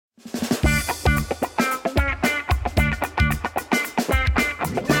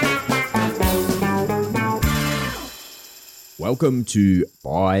Welcome to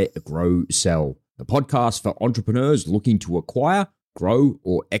Buy, Grow, Sell, the podcast for entrepreneurs looking to acquire, grow,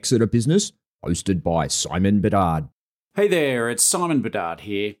 or exit a business, hosted by Simon Bedard. Hey there, it's Simon Bedard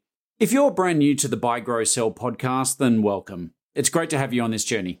here. If you're brand new to the Buy, Grow, Sell podcast, then welcome. It's great to have you on this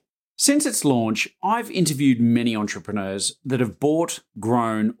journey. Since its launch, I've interviewed many entrepreneurs that have bought,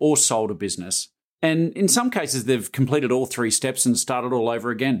 grown, or sold a business. And in some cases, they've completed all three steps and started all over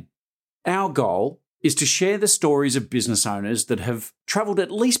again. Our goal is to share the stories of business owners that have traveled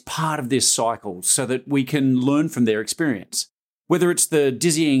at least part of this cycle so that we can learn from their experience. Whether it's the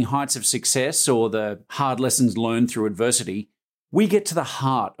dizzying heights of success or the hard lessons learned through adversity, we get to the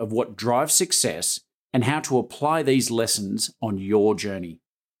heart of what drives success and how to apply these lessons on your journey.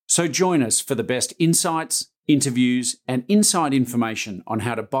 So join us for the best insights, interviews, and inside information on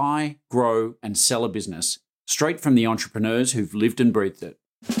how to buy, grow, and sell a business, straight from the entrepreneurs who've lived and breathed it.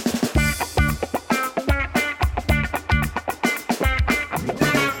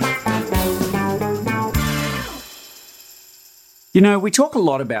 You know, we talk a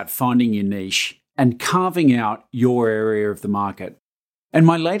lot about finding your niche and carving out your area of the market. And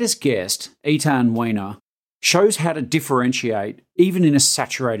my latest guest, Eitan Weiner, shows how to differentiate even in a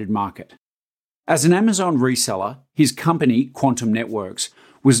saturated market. As an Amazon reseller, his company, Quantum Networks,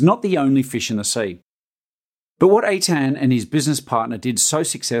 was not the only fish in the sea. But what Eitan and his business partner did so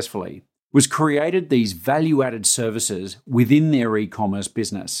successfully was created these value-added services within their e-commerce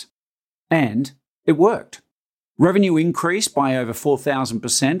business. And it worked. Revenue increased by over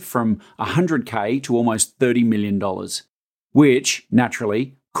 4,000% from $100K to almost $30 million, which,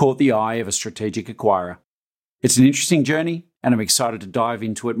 naturally, caught the eye of a strategic acquirer. It's an interesting journey, and I'm excited to dive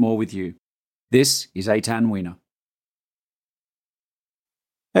into it more with you. This is Eitan Weiner.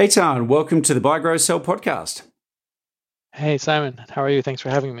 Eitan, welcome to the Buy, Grow, Sell podcast. Hey, Simon. How are you? Thanks for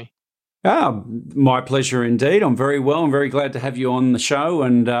having me. My pleasure indeed. I'm very well. I'm very glad to have you on the show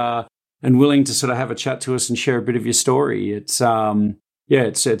and willing to sort of have a chat to us and share a bit of your story. It's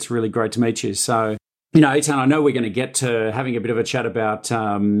really great to meet you. So, Eitan, I know we're going to get to having a bit of a chat about,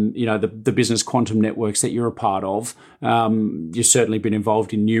 the business Quantum Networks that you're a part of. You've certainly been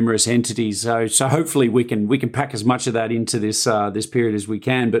involved in numerous entities. So hopefully we can pack as much of that into this period as we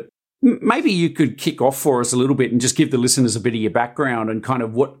can. But maybe you could kick off for us a little bit and just give the listeners a bit of your background and kind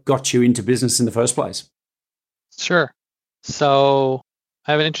of what got you into business in the first place. Sure. So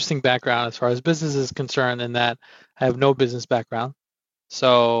I have an interesting background as far as business is concerned in that I have no business background.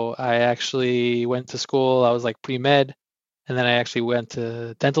 So I actually went to school. I was like pre-med, and then I actually went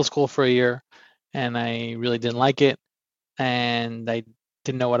to dental school for a year, and I really didn't like it, and I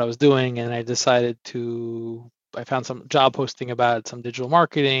didn't know what I was doing, and I found some job posting about some digital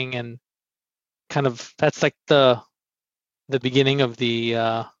marketing, and kind of that's like the beginning of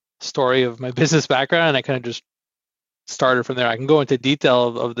the story of my business background, and I kind of just started from there. I can go into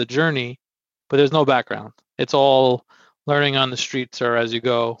detail of the journey, but there's no background. It's all learning on the streets or as you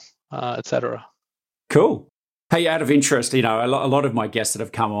go, etc. Cool. Hey, out of interest, a lot of my guests that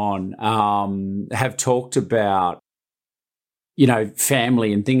have come on have talked about,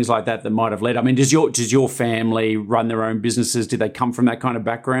 family and things like that might have led. I mean, does your family run their own businesses? Did they come from that kind of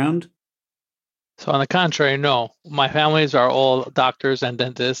background? So on the contrary, no. My families are all doctors and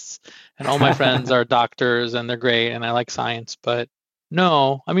dentists, and all my friends are doctors, and they're great, and I like science. But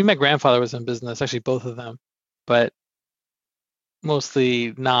no, I mean, my grandfather was in business, actually both of them, but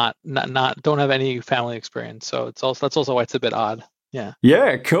mostly not don't have any family experience. So that's also why it's a bit odd. Yeah.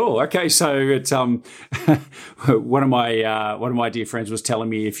 Yeah. Cool. Okay. So it's one of my dear friends was telling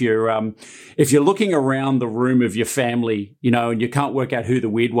me if you're looking around the room of your family, and you can't work out who the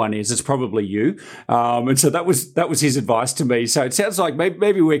weird one is, it's probably you. And so that was his advice to me. So it sounds like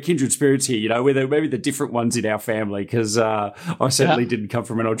maybe we're kindred spirits here. We're maybe the different ones in our family because I certainly didn't come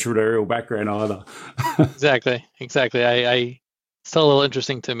from an entrepreneurial background either. Exactly. I still a little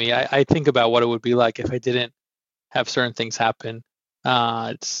interesting to me. I think about what it would be like if I didn't have certain things happen.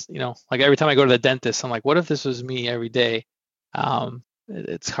 It's like every time I go to the dentist, I'm like, what if this was me every day?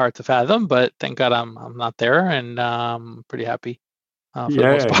 It's hard to fathom, but thank God I'm not there, and I'm pretty happy for the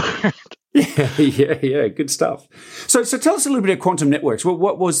most part. Yeah, good stuff. So tell us a little bit of Quantum Networks.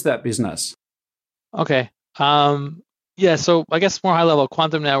 What was that business? Okay. So I guess more high level,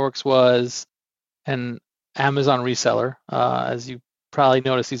 Quantum Networks was an Amazon reseller. As you probably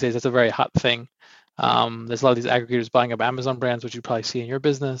notice these days, that's a very hot thing. There's a lot of these aggregators buying up Amazon brands, which you probably see in your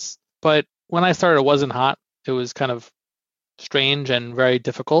business. But when I started, it wasn't hot. It was kind of strange and very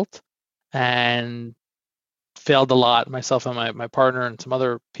difficult, and failed a lot, myself and my partner and some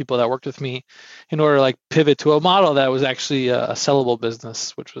other people that worked with me, in order to pivot to a model that was actually a sellable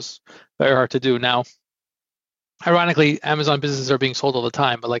business, which was very hard to do. Now, ironically, Amazon businesses are being sold all the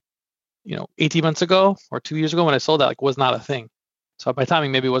time, but 18 months ago or 2 years ago when I sold that, was not a thing. So my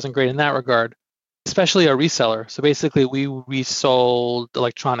timing maybe wasn't great in that regard, especially a reseller. So basically, we resold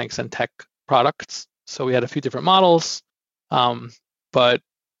electronics and tech products. So we had a few different models, but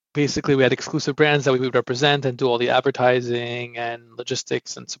basically we had exclusive brands that we would represent and do all the advertising and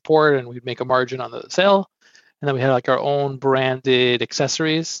logistics and support, and we'd make a margin on the sale. And then we had our own branded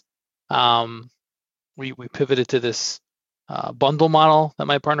accessories. We pivoted to this bundle model that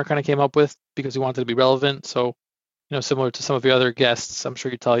my partner kind of came up with because he wanted to be relevant. So, similar to some of your other guests, I'm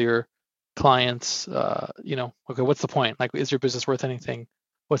sure you tell your clients, okay, what's the point? Is your business worth anything?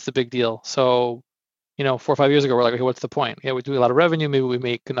 What's the big deal? So, 4 or 5 years ago, we're like, okay, what's the point? Yeah, we do a lot of revenue. Maybe we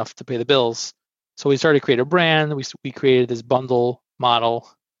make enough to pay the bills. So we started to create a brand. We created this bundle model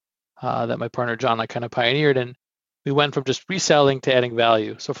that my partner John and I kind of pioneered, and we went from just reselling to adding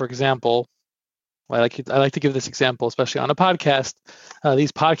value. So, for example, I like to give this example, especially on a podcast.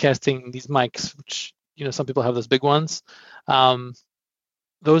 These mics, which some people have those big ones.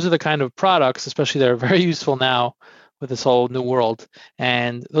 Those are the kind of products, especially that are very useful now with this whole new world.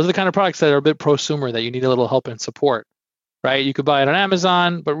 And those are the kind of products that are a bit prosumer that you need a little help and support, right? You could buy it on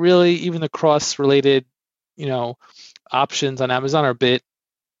Amazon, but really even the cross-related, options on Amazon are a bit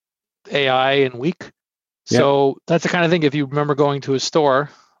AI and weak. Yep. So that's the kind of thing, if you remember going to a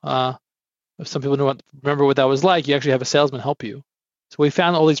store, if some people remember what that was like, you actually have a salesman help you. So we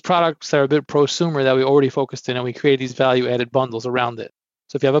found all these products that are a bit prosumer that we already focused in, and we created these value-added bundles around it.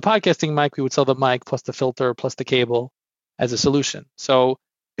 So if you have a podcasting mic, we would sell the mic plus the filter plus the cable as a solution. So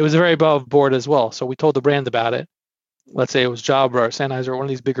it was very above board as well. So we told the brand about it. Let's say it was Jabra or Sennheiser, one of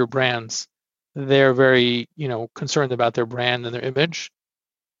these bigger brands. They're very, concerned about their brand and their image.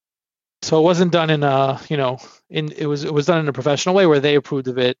 So it wasn't done it was done in a professional way where they approved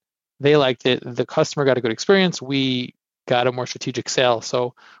of it. They liked it. The customer got a good experience. We got a more strategic sale.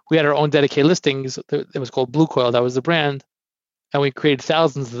 So we had our own dedicated listings. It was called Blue Coil. That was the brand. And we created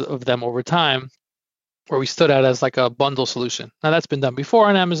thousands of them over time where we stood out as a bundle solution. Now, that's been done before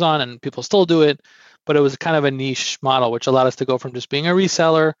on Amazon and people still do it, but it was kind of a niche model, which allowed us to go from just being a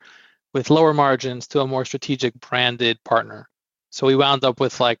reseller with lower margins to a more strategic branded partner. So we wound up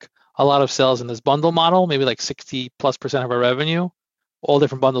with a lot of sales in this bundle model, maybe 60+% of our revenue, all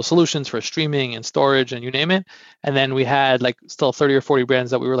different bundle solutions for streaming and storage and you name it. And then we had still 30 or 40 brands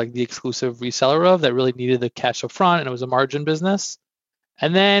that we were the exclusive reseller of that really needed the cash up front, and it was a margin business.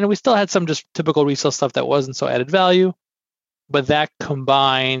 And then we still had some just typical resale stuff that wasn't so added value, but that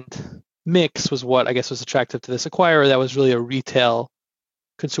combined mix was what I guess was attractive to this acquirer. That was really a retail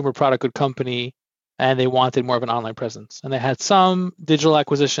consumer product good company, and they wanted more of an online presence. And they had some digital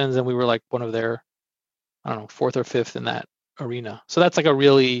acquisitions, and we were one of their, fourth or fifth in that arena. So that's a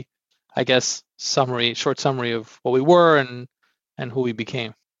really, I guess, short summary of what we were and who we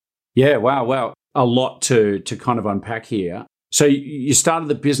became. Yeah, wow. A lot to kind of unpack here. So you started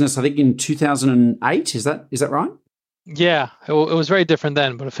the business, I think, in 2008. Is that right? Yeah, it was very different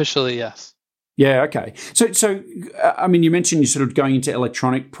then, but officially, yes. Yeah, okay. So I mean, you mentioned you sort of going into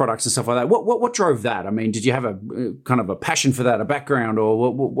electronic products and stuff like that. What drove that? I mean, did you have a kind of a passion for that, a background,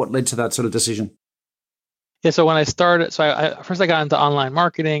 or what led to that sort of decision? Yeah, so when I started, I first got into online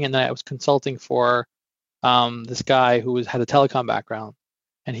marketing, and then I was consulting for this guy who had a telecom background,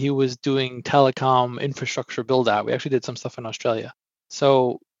 and he was doing telecom infrastructure build out. We actually did some stuff in Australia.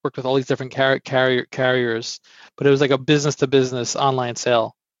 So worked with all these different carriers, but it was a business to business online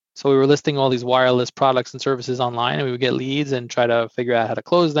sale. So we were listing all these wireless products and services online, and we would get leads and try to figure out how to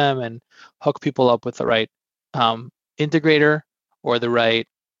close them and hook people up with the right integrator or the right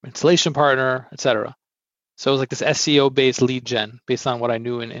installation partner, etc. So it was this SEO-based lead gen based on what I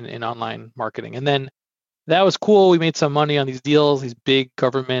knew in online marketing. And then that was cool. We made some money on these deals, these big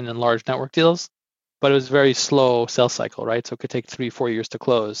government and large network deals, but it was very slow sales cycle, right? So it could take 3-4 years to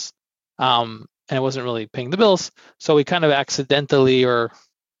close. And it wasn't really paying the bills. So we kind of accidentally, or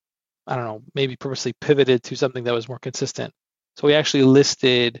I don't know, maybe purposely pivoted to something that was more consistent. So we actually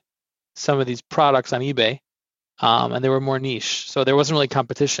listed some of these products on eBay, and they were more niche. So there wasn't really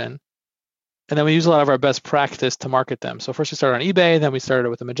competition. And then we use a lot of our best practice to market them. So first we started on eBay, then we started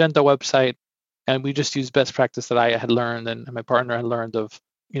with a Magento website, and we just used best practice that I had learned and my partner had learned of,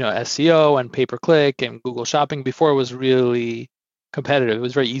 SEO and pay-per-click and Google Shopping before it was really competitive. It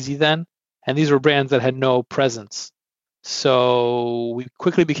was very easy then. And these were brands that had no presence. So we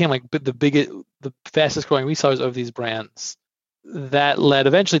quickly became the fastest growing resellers of these brands. That led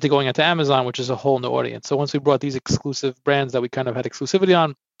eventually to going into Amazon, which is a whole new audience. So once we brought these exclusive brands that we kind of had exclusivity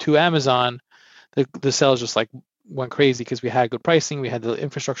on to Amazon, the sales just went crazy because we had good pricing, we had the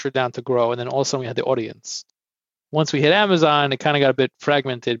infrastructure down to grow, and then also we had the audience. Once we hit Amazon, it kind of got a bit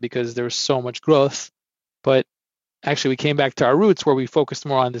fragmented because there was so much growth. But actually, we came back to our roots where we focused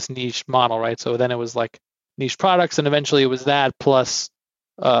more on this niche model, right? So then it was like niche products, and eventually it was that plus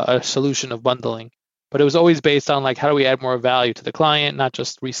a solution of bundling. But it was always based on like how do we add more value to the client, not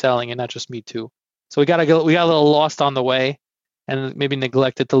just reselling and not just me too. So we got a little lost on the way, and maybe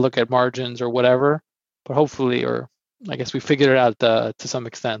neglected to look at margins or whatever. But hopefully, or I guess we figured it out to some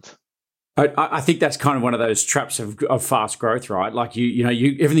extent. I think that's kind of one of those traps of fast growth, right? Like you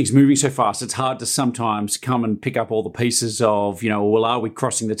everything's moving so fast. It's hard to sometimes come and pick up all the pieces of, well, are we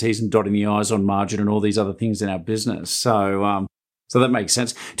crossing the T's and dotting the I's on margin and all these other things in our business? So that makes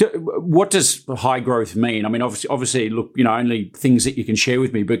sense. What does high growth mean? I mean, obviously, look, only things that you can share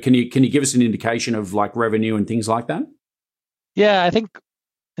with me. But can you give us an indication of like revenue and things like that? Yeah, I think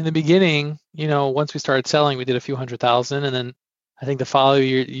in the beginning, once we started selling, we did a few $100,000, and then I think the following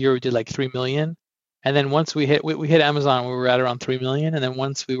year we did like 3 million. And then once we hit Amazon, we were at around 3 million. And then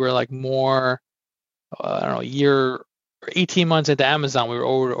once we were like more, a year or 18 months into Amazon, we were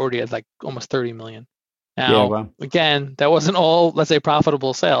already at like almost 30 million. Now, wow. Again, that wasn't all, let's say,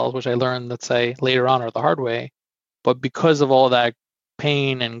 profitable sales, which I learned, let's say, later on or the hard way. But because of all that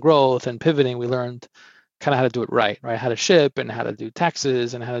pain and growth and pivoting, we learned kind of how to do it right? How to ship and how to do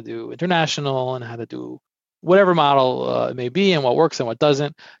taxes and how to do international and how to do whatever model it may be and what works and what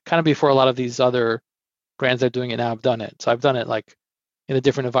doesn't, kind of before a lot of these other brands that are doing it now have done it. So I've done it like in a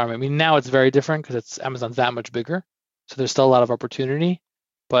different environment. I mean, now it's very different because Amazon's that much bigger. So there's still a lot of opportunity,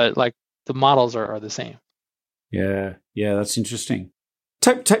 but like the models are the same. Yeah, that's interesting.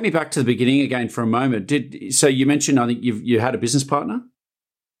 Take me back to the beginning again for a moment. So you mentioned, I think you had a business partner?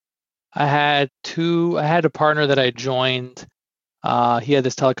 I had a partner that I joined. He had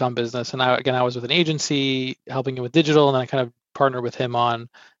this telecom business, and I was with an agency helping him with digital, and then I kind of partnered with him on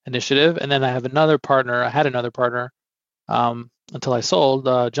initiative. And then I had another partner until I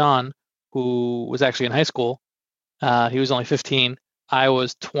sold, John, who was actually in high school. He was only 15. I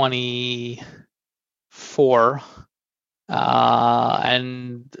was 24.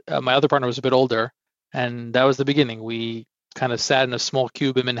 And my other partner was a bit older, and that was the beginning. We kind of sat in a small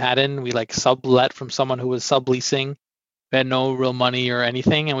cube in Manhattan. We like sublet from someone who was subleasing. We had no real money or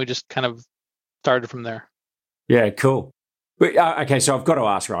anything, and we just kind of started from there. Yeah, cool. Okay, so I've got to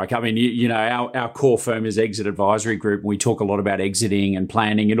ask, right? I mean, our core firm is Exit Advisory Group, and we talk a lot about exiting and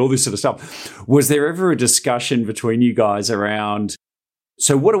planning and all this sort of stuff. Was there ever a discussion between you guys around,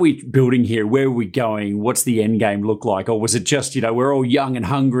 so what are we building here? Where are we going? What's the end game look like? Or was it just, we're all young and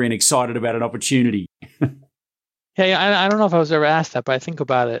hungry and excited about an opportunity? Yeah, I don't know if I was ever asked that, but I think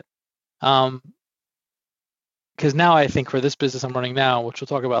about it. Because now I think for this business I'm running now, which we'll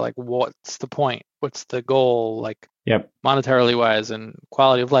talk about, like what's the point? What's the goal? Like monetarily wise and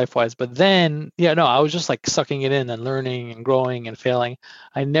quality of life wise. But then, I was just like sucking it in and learning and growing and failing.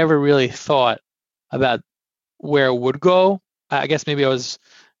 I never really thought about where it would go. I guess maybe I was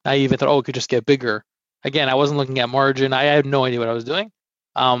naive and thought, it could just get bigger. Again, I wasn't looking at margin. I had no idea what I was doing.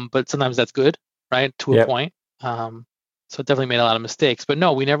 But sometimes that's good, right? To a point. So it definitely made a lot of mistakes. But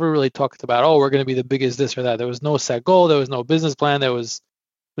no, we never really talked about, we're going to be the biggest this or that. There was no set goal. There was no business plan. There was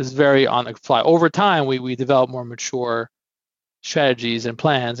very on the fly. Over time, we developed more mature strategies and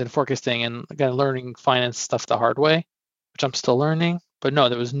plans and forecasting and, again, learning finance stuff the hard way, which I'm still learning. But no,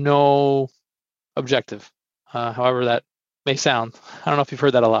 there was no objective, however that may sound. I don't know if you've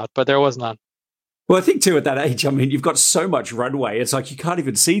heard that a lot, but there was none. Well, I think too at that age, I mean, you've got so much runway. It's like you can't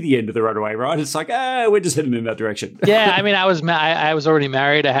even see the end of the runway, right? It's like, we're just heading in that direction. Yeah, I mean, I was already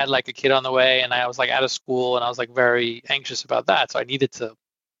married. I had like a kid on the way, and I was like out of school, and I was like very anxious about that. So I needed to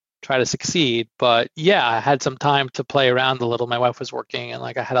try to succeed. But yeah, I had some time to play around a little. My wife was working, and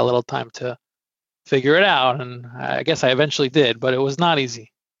like I had a little time to figure it out. And I guess I eventually did, but it was not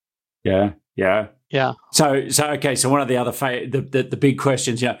easy. Yeah. So okay. So one of the other the big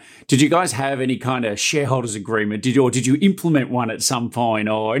questions, did you guys have any kind of shareholders agreement? Did you implement one at some point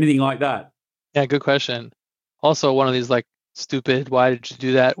or anything like that? Yeah, good question. Also, one of these like stupid, why did you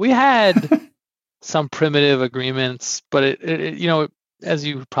do that? We had some primitive agreements, but it as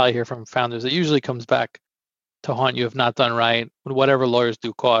you probably hear from founders, it usually comes back to haunt you if not done right. Whatever lawyers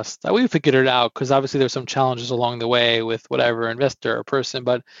do cost. We figured it out because obviously there's some challenges along the way with whatever investor or person,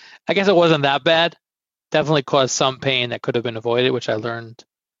 but I guess it wasn't that bad. Definitely caused some pain that could have been avoided, which I learned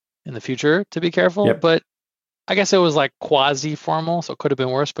in the future to be careful. Yep. But I guess it was like quasi-formal, so it could have been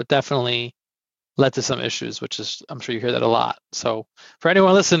worse, but definitely led to some issues, which is, I'm sure you hear that a lot. So for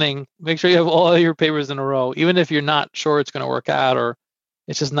anyone listening, make sure you have all your papers in a row, even if you're not sure it's going to work out or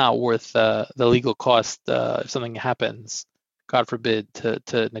it's just not worth the legal cost if something happens, God forbid,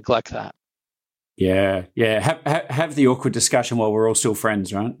 to neglect that. Yeah, yeah. Have the awkward discussion while we're all still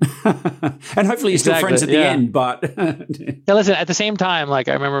friends, right? And hopefully you're still Exactly. friends at the Yeah. end, but Yeah, listen, at the same time, like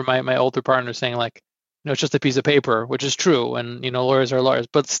I remember my older partner saying like, it's just a piece of paper, which is true. And, lawyers are lawyers,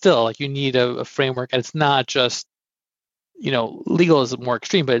 but still like you need a framework, and it's not just, legal is more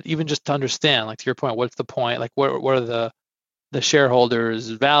extreme, but even just to understand, like to your point, what's the point? Like what are the shareholders'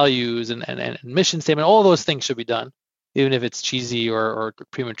 values and mission statement? All those things should be done, even if it's cheesy or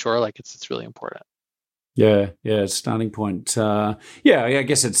premature. Like it's really important. yeah, it's a starting point. Yeah, I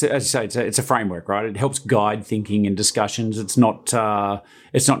guess it's, as you say, it's a framework, right? It helps guide thinking and discussions. It's not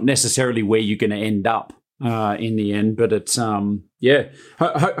necessarily where you're going to end up in the end, but it's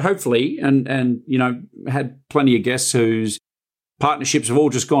hopefully, and had plenty of guests whose partnerships have all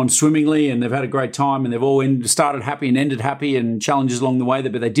just gone swimmingly, and they've had a great time, and they've all started happy and ended happy, and challenges along the way,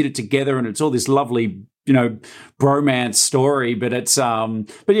 but they did it together, and it's all this lovely, bromance story. But it's,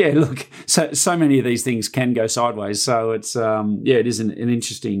 but yeah, look, so many of these things can go sideways. So it's, it is an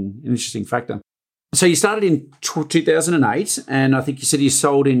interesting factor. So you started in 2008, and I think you said you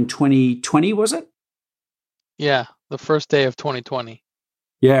sold in 2020, was it? Yeah, the first day of 2020.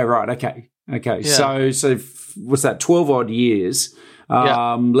 Yeah, right. Okay. Yeah. So what's that? 12 odd years,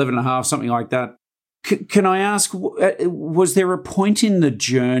 11 and a half, something like that. Can I ask, was there a point in the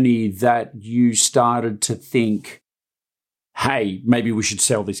journey that you started to think, hey, maybe we should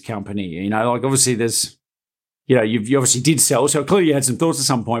sell this company? Like obviously there's, you obviously did sell, so clearly you had some thoughts at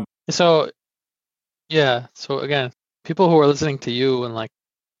some point. So, yeah. So again, people who are listening to you and like,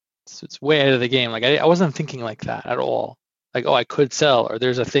 it's way out of the game. Like I wasn't thinking like that at all. Like, oh, I could sell, or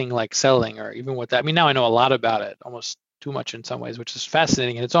there's a thing like selling, or even what that. I mean, now I know a lot about it, almost too much in some ways, which is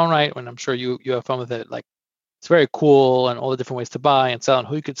fascinating in its own right. When I'm sure you have fun with it, like it's very cool, and all the different ways to buy and sell, and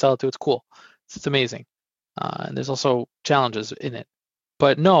who you could sell it to. It's cool. It's amazing, and there's also challenges in it.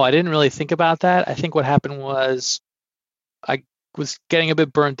 But no, I didn't really think about that. I think what happened was I was getting a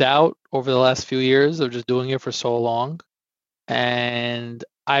bit burnt out over the last few years of just doing it for so long, and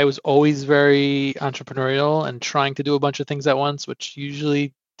I was always very entrepreneurial and trying to do a bunch of things at once, which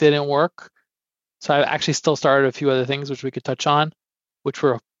usually didn't work. So I actually still started a few other things which we could touch on, which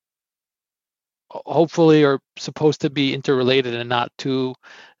were hopefully are supposed to be interrelated and not too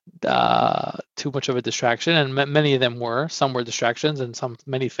much of a distraction. And many of them were. Some were distractions, and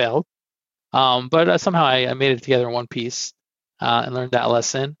many failed. But somehow I made it together in one piece and learned that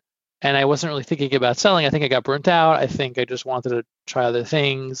lesson. And I wasn't really thinking about selling. I think I got burnt out. I think I just wanted to try other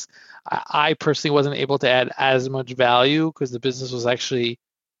things. I personally wasn't able to add as much value because the business was actually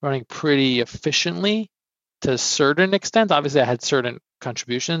running pretty efficiently to a certain extent. Obviously, I had certain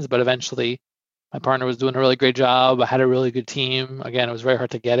contributions, but eventually my partner was doing a really great job. I had a really good team. Again, it was very hard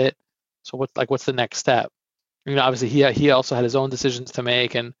to get it. So what's the next step? Obviously he also had his own decisions to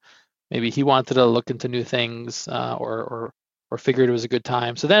make, and maybe he wanted to look into new things or figured it was a good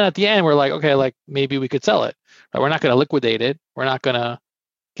time. So then at the end, we're like, okay, like maybe we could sell it. Right? We're not going to liquidate it. We're not going to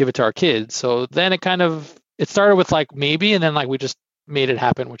give it to our kids. So then it started with like maybe, and then like we just made it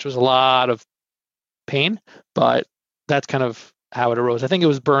happen, which was a lot of pain, but that's kind of how it arose. I think it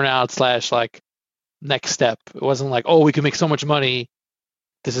was burnout / like next step. It wasn't like, oh, we can make so much money.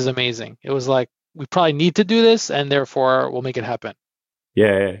 This is amazing. It was like, we probably need to do this, and therefore we'll make it happen.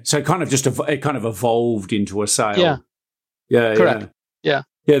 Yeah. So it kind of evolved into a sale. Yeah. Yeah. Correct. Yeah.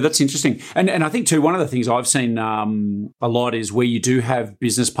 Yeah, that's interesting. And I think, too, one of the things I've seen a lot is where you do have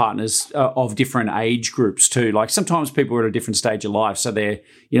business partners of different age groups, too. Like sometimes people are at a different stage of life. So they're,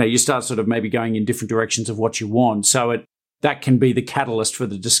 you start sort of maybe going in different directions of what you want. So that can be the catalyst for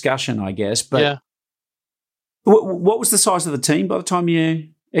the discussion, I guess. But yeah. What was the size of the team by the time you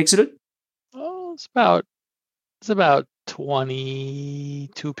exited? Oh, it's about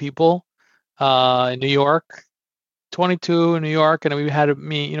 22 people in New York. 22 in New York, and we had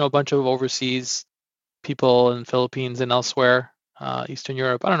a bunch of overseas people in Philippines and elsewhere, Eastern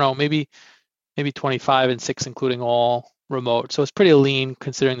Europe. I don't know, maybe 25 and 6, including all remote. So it's pretty lean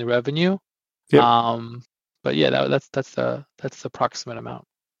considering the revenue. Yep. But yeah, that's the approximate amount.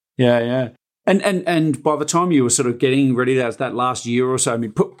 Yeah. And by the time you were sort of getting ready, that last year or so, I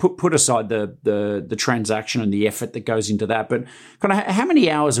mean, put aside the transaction and the effort that goes into that, but kind of how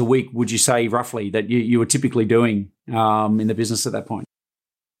many hours a week would you say roughly that you were typically doing in the business at that point?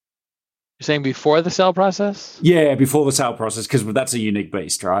 You're saying before the sale process? Yeah, before the sale process, because that's a unique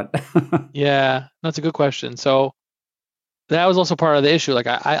beast, right? Yeah, that's a good question. So that was also part of the issue. Like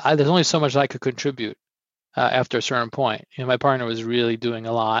I there's only so much I could contribute after a certain point. My partner was really doing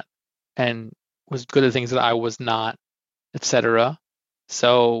a lot and was good at things that I was not, etc.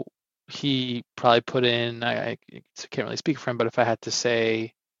 So he probably put in, I can't really speak for him, but if I had to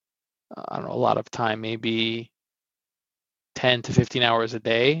say I don't know, a lot of time, maybe 10 to 15 hours a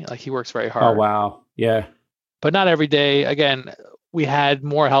day. Like he works very Oh, hard, wow. Yeah. but not every day. Again, we had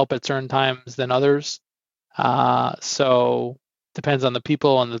more help at certain times than others. So depends on the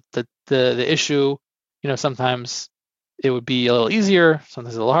people and the issue. Sometimes it would be a little easier,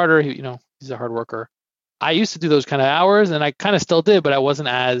 sometimes a little harder. He's a hard worker. I used to do those kind of hours, and I kind of still did, but I wasn't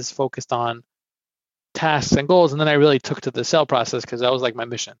as focused on tasks and goals. And then I really took to the sale process because that was like my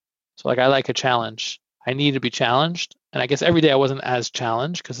mission. So like I like a challenge. I need to be challenged. And I guess every day I wasn't as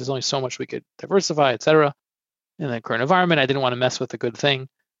challenged because there's only so much we could diversify, et cetera. In the current environment, I didn't want to mess with a good thing.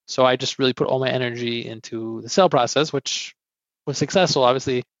 So I just really put all my energy into the sale process, which was successful,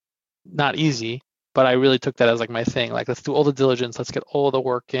 obviously not easy, but I really took that as like my thing. Like, let's do all the diligence, let's get all the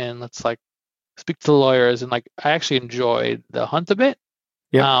work in, let's like speak to the lawyers. And like, I actually enjoyed the hunt a bit,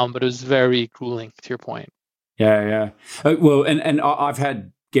 but it was very grueling, to your point. Yeah. Well, and I've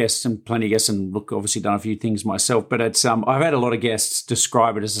had guests and plenty of guests, and look, obviously done a few things myself, but it's I've had a lot of guests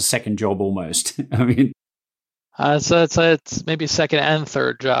describe it as a second job almost. I mean, so it's maybe second and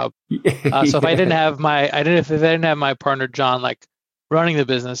third job. So if I didn't have my partner John like running the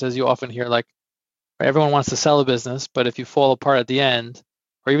business, as you often hear, like everyone wants to sell a business, but if you fall apart at the end,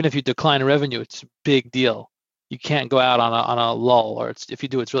 or even if you decline revenue, it's a big deal. You can't go out on a lull, or if you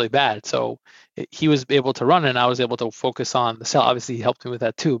do, it's really bad. So he was able to run it, and I was able to focus on the sale. Obviously, he helped me with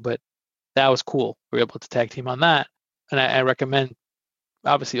that too, but that was cool. We were able to tag team on that, and I recommend.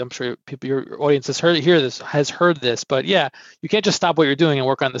 Obviously, I'm sure your audience has heard this, but yeah, you can't just stop what you're doing and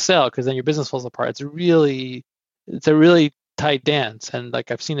work on the sale because then your business falls apart. It's a really tight dance, and like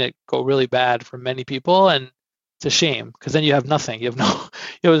I've seen it go really bad for many people, and it's a shame because then you have nothing. You have no,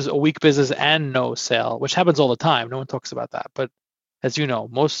 it was a weak business and no sale, which happens all the time. No one talks about that, but as you know,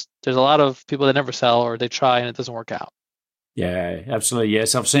 there's a lot of people that never sell or they try and it doesn't work out. Yeah, absolutely.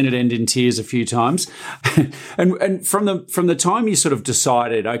 Yes, I've seen it end in tears a few times. and from the time you sort of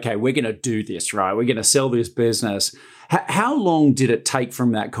decided, okay, we're going to do this, right? We're going to sell this business. How long did it take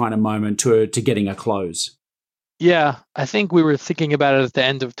from that kind of moment to getting a close? Yeah, I think we were thinking about it at the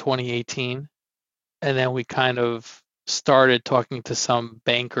end of 2018, and then we kind of started talking to some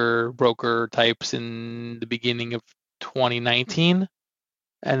broker types in the beginning of 2019,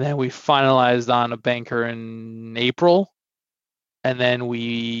 and then we finalized on a banker in April. And then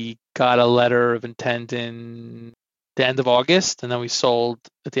we got a letter of intent in the end of August, and then we sold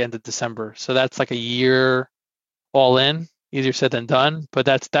at the end of December. So that's like a year all in, easier said than done. But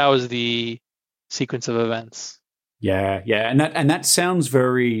that was the sequence of events. Yeah, and that sounds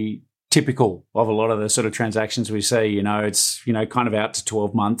very typical of a lot of the sort of transactions we see. It's kind of out to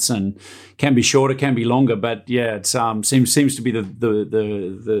 12 months and can be shorter, can be longer, but yeah, it seems to be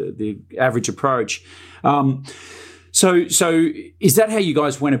the average approach. So is that how you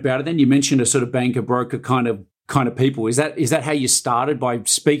guys went about it then? You mentioned a sort of banker broker kind of people. Is that how you started, by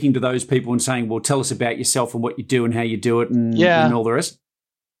speaking to those people and saying, well, tell us about yourself and what you do and how you do it and all the rest?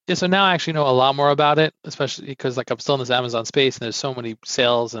 Yeah, so now I actually know a lot more about it, especially because like I'm still in this Amazon space and there's so many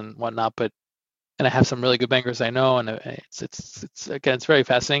sales and whatnot, and I have some really good bankers I know, and it's again, it's very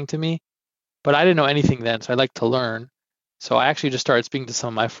fascinating to me, but I didn't know anything then, so I like to learn. So I actually just started speaking to some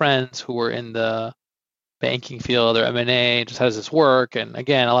of my friends who were in the banking field or M&A, just how does this work? And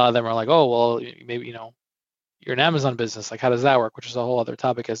again, a lot of them are like, oh, well, maybe, you're an Amazon business. Like, how does that work? Which is a whole other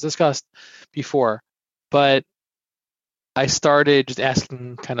topic as discussed before. But I started just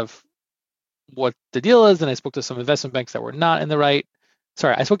asking kind of what the deal is. And I spoke to some investment banks that were not in the right.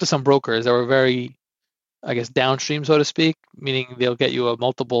 Sorry, I spoke to some brokers that were very, I guess, downstream, so to speak, meaning they'll get you a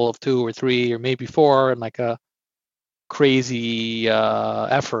multiple of 2 or 3 or maybe 4 and like a crazy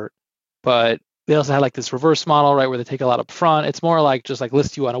effort. But they also had like this reverse model, right, where they take a lot up front. It's more like just like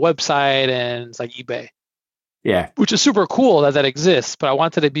list you on a website and it's like eBay. Yeah. Which is super cool that exists, but I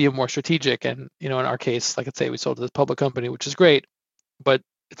wanted to be more strategic. And, in our case, like I say, we sold to this public company, which is great, but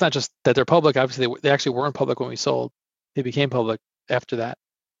it's not just that they're public. Obviously, they actually weren't public when we sold. They became public after that.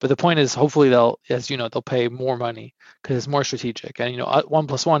 But the point is, hopefully they'll pay more money because it's more strategic. And, 1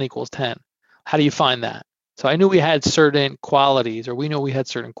 + 1 = 10. How do you find that? So I knew we had certain qualities, or we know we had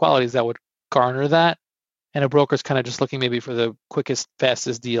certain qualities that would garner that, and a broker's kind of just looking maybe for the quickest,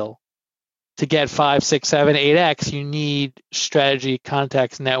 fastest deal. To get 5, 6, 7, 8x, you need strategy,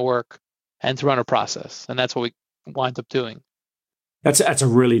 contacts, network, and to run a process, and that's what we wind up doing. That's a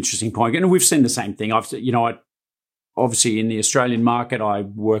really interesting point, and we've seen the same thing. Obviously in the Australian market, I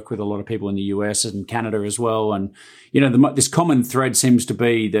work with a lot of people in the US and Canada as well, and this common thread seems to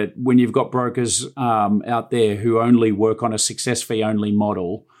be that when you've got brokers out there who only work on a success fee only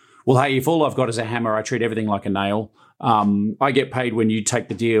model, well, hey, if all I've got is a hammer, I treat everything like a nail. I get paid when you take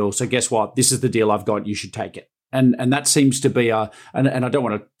the deal. So guess what? This is the deal I've got. You should take it. And that seems to be and I don't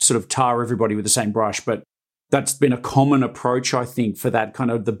want to sort of tar everybody with the same brush, but that's been a common approach, I think, for that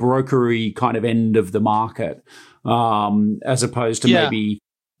kind of the brokery kind of end of the market, as opposed to maybe,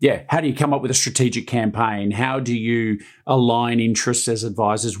 how do you come up with a strategic campaign? How do you align interests as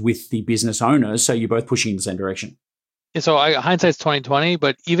advisors with the business owners so you're both pushing in the same direction? So hindsight's 2020,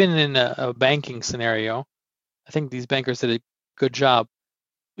 but even in a banking scenario, I think these bankers did a good job.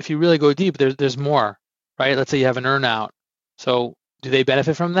 If you really go deep, there's more, right? Let's say you have an earnout. So do they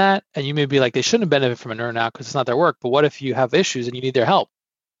benefit from that? And you may be like, they shouldn't benefit from an earnout because it's not their work. But what if you have issues and you need their help?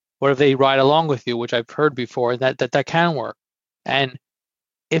 What if they ride along with you, which I've heard before, that can work. And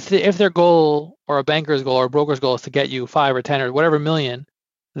if their goal or a banker's goal or a broker's goal is to get you 5 or 10 or whatever million,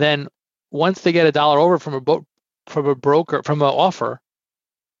 then once they get a dollar over from a broker, from an offer,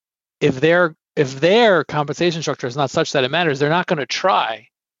 if their compensation structure is not such that it matters, they're not going to try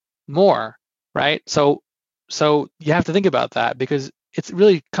more, right? So you have to think about that because it's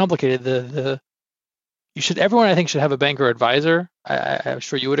really complicated. Everyone I think should have a banker advisor. I'm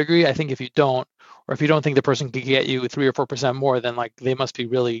sure you would agree. I think if you don't, or if you don't think the person could get you 3 or 4% more, then like they must be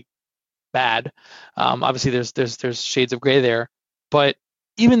really bad. Obviously, there's shades of gray there, but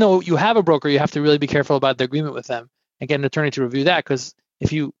even though you have a broker, you have to really be careful about the agreement with them and get an attorney to review that. Because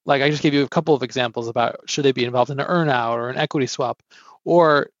if you, like I just gave you a couple of examples about should they be involved in an earnout or an equity swap,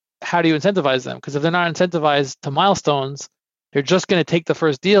 or how do you incentivize them? Because if they're not incentivized to milestones, they're just going to take the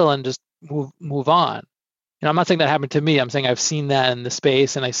first deal and just move on. I'm not saying that happened to me. I'm saying I've seen that in the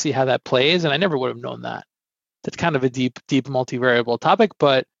space and I see how that plays, and I never would have known that. That's kind of a deep multivariable topic,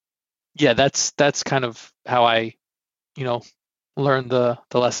 but yeah, that's kind of how I, learned the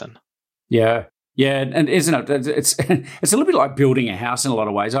lesson. Yeah. Yeah, and isn't it? It's a little bit like building a house in a lot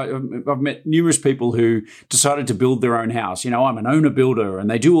of ways. I've met numerous people who decided to build their own house. I'm an owner builder, and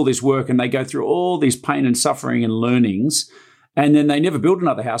they do all this work, and they go through all this pain and suffering and learnings, and then they never build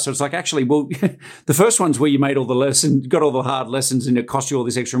another house. So it's like, actually, well, the first one's where you made all the lessons, got all the hard lessons, and it cost you all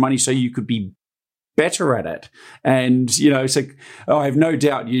this extra money so you could be better at it. And, so I have no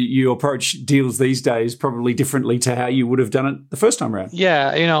doubt you approach deals these days probably differently to how you would have done it the first time around.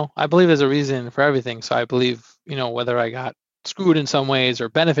 Yeah, I believe there's a reason for everything. So I believe, whether I got screwed in some ways or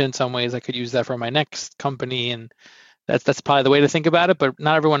benefit in some ways, I could use that for my next company. And that's probably the way to think about it. But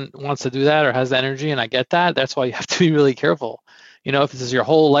not everyone wants to do that or has the energy. And I get that. That's why you have to be really careful. If this is your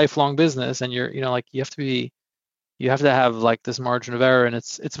whole lifelong business and you're, you have to have like this margin of error, and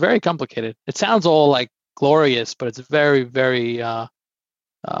it's very complicated. It sounds all like glorious, but it's very, very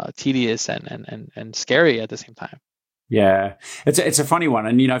tedious and scary at the same time. Yeah, it's a funny one.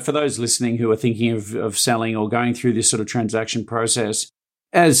 And, for those listening who are thinking of selling or going through this sort of transaction process,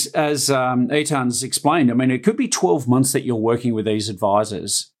 as Eitan's explained, it could be 12 months that you're working with these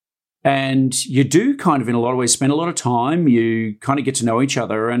advisors. And you do kind of, in a lot of ways, spend a lot of time. You kind of get to know each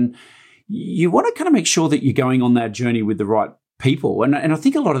other, and you want to kind of make sure that you're going on that journey with the right people. And I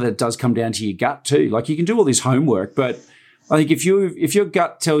think a lot of that does come down to your gut too. Like, you can do all this homework, but I think if your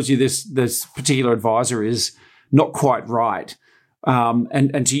gut tells you this particular advisor is not quite right,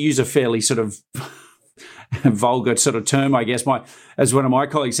 and to use a fairly sort of vulgar sort of term, I guess, as one of my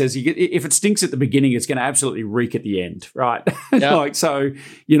colleagues says, if it stinks at the beginning, it's going to absolutely reek at the end, right? Yeah.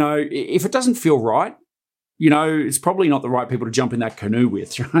 If it doesn't feel right, it's probably not the right people to jump in that canoe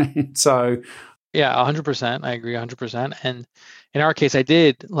with, right? So, yeah, 100%. I agree 100%. And in our case, I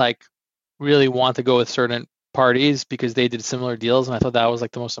did really want to go with certain parties because they did similar deals, and I thought that was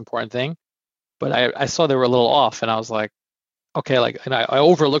the most important thing. But I saw they were a little off, and I was like, okay, and I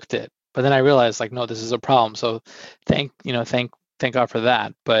overlooked it. But then I realized, no, this is a problem. So thank God for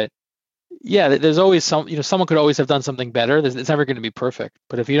that. But yeah, there's always someone could always have done something better. It's never going to be perfect.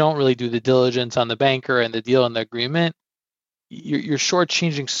 But if you don't really do the diligence on the banker and the deal and the agreement, you're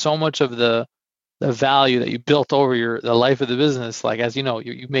shortchanging so much of the value that you built over the life of the business. As you know,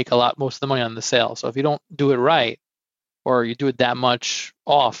 you make most of the money on the sale. So if you don't do it right, or you do it that much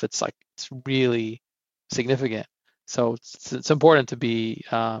off, it's really significant. So it's important to be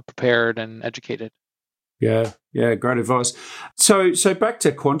prepared and educated. Yeah, great advice. So back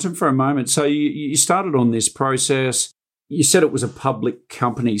to Quantum for a moment. So you started on this process. You said it was a public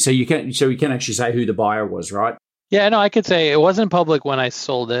company, so you can actually say who the buyer was, right? Yeah, no, I could say it wasn't public when I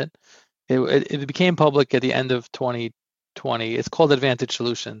sold it. It became public at the end of 2020. It's called Advantage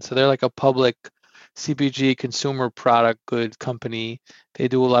Solutions. So they're like a public CPG consumer product good company. They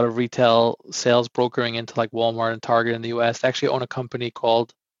do a lot of retail sales brokering into Walmart and Target in the US. They actually own a company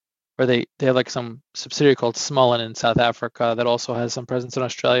called or they have like some subsidiary called Smullen in South Africa that also has some presence in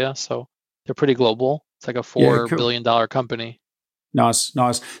Australia. So they're pretty global. It's like a $4 billion company. Nice.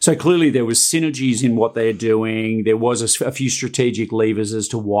 So clearly there was synergies in what they're doing. There was a few strategic levers as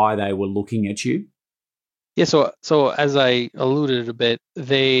to why they were looking at you. Yeah, so as I alluded a bit,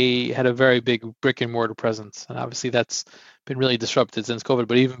 they had a very big brick and mortar presence, and obviously that's been really disrupted since COVID.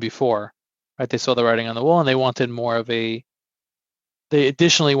 But even before, right, they saw the writing on the wall, and they wanted more of a. They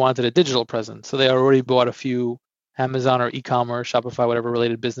additionally wanted a digital presence, so they already bought a few Amazon or e-commerce, Shopify, whatever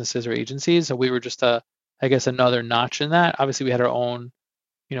related businesses or agencies. So we were just I guess another notch in that. Obviously, we had our own,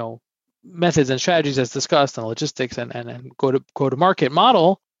 methods and strategies as discussed, and logistics and go to market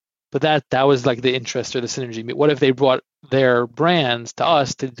model. But that was like the interest or the synergy. What if they brought their brands to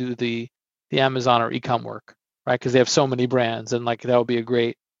us to do the Amazon or e-com work, right? Because they have so many brands, and like that would be a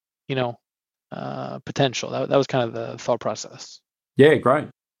great, potential. That was kind of the thought process. Yeah, great.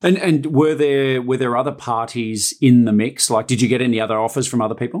 And were there other parties in the mix? Like, did you get any other offers from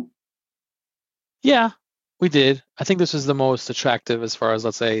other people? Yeah, we did. I think this was the most attractive as far as,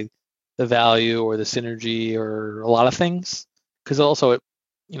 let's say, the value or the synergy or a lot of things. Because also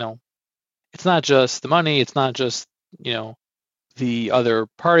it's not just the money. It's not just, the other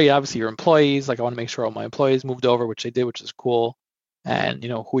party. Obviously, your employees. Like, I want to make sure all my employees moved over, which they did, which is cool. And,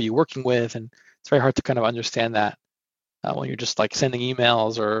 who are you working with? And it's very hard to kind of understand that when you're just like sending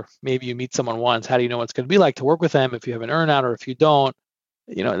emails, or maybe you meet someone once. How do you know what it's going to be like to work with them if you have an earnout or if you don't?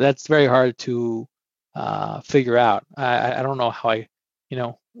 That's very hard to figure out. I don't know how I,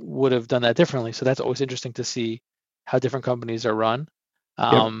 would have done that differently. So that's always interesting to see how different companies are run.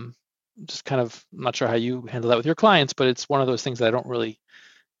 Yep. Just kind of, I'm not sure how you handle that with your clients, but it's one of those things that I don't really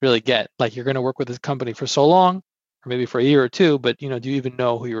get. Like, you're going to work with this company for so long, or maybe for a year or two, but do you even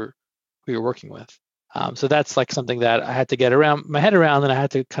know who you're working with? So that's like something that I had to get my head around, and I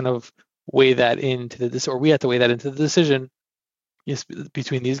had to kind of weigh that into we had to weigh that into the decision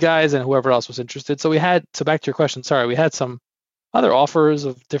between these guys and whoever else was interested. So back to your question, sorry, we had some other offers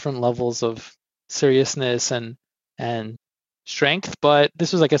of different levels of seriousness and strength, but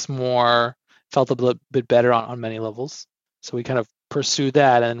this was, I guess, felt a bit better on many levels. So we kind of pursued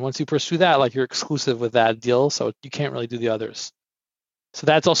that, and once you pursue that, like, you're exclusive with that deal, so you can't really do the others. So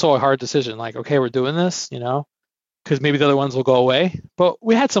that's also a hard decision. Like, okay, we're doing this, because maybe the other ones will go away. But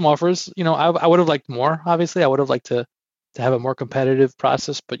we had some offers. I would have liked more. Obviously, I would have liked to have a more competitive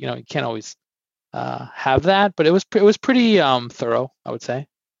process, but you can't always have that. But it was pretty thorough, I would say.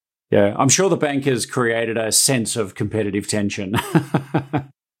 Yeah, I'm sure the bankers created a sense of competitive tension.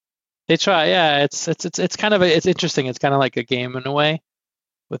 They try. Yeah, it's kind of it's interesting. It's kind of like a game in a way,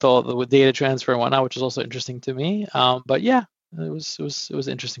 with data transfer and whatnot, which is also interesting to me. But yeah, it was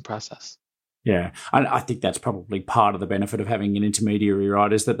an interesting process. Yeah, I think that's probably part of the benefit of having an intermediary,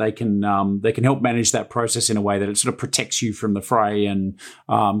 right? Is that they can help manage that process in a way that it sort of protects you from the fray and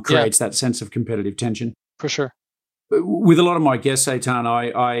creates that sense of competitive tension. For sure. With a lot of my guests,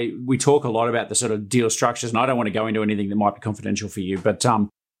 Eitan, we talk a lot about the sort of deal structures, and I don't want to go into anything that might be confidential for you, but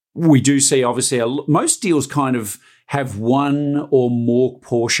we do see, obviously, most deals kind of have one or more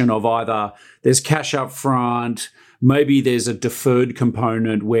portion of either there's cash up front, maybe there's a deferred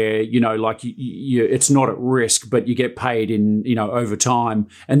component where, it's not at risk, but you get paid in, over time.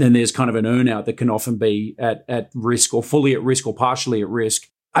 And then there's kind of an earnout that can often be at risk, or fully at risk, or partially at risk.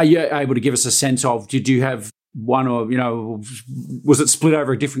 Are you able to give us a sense of, did you have one, or, was it split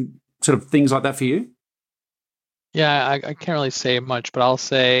over different sort of things like that for you? Yeah, I can't really say much, but I'll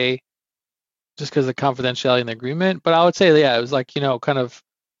say, just because of the confidentiality in the agreement, but I would say, yeah, it was like, kind of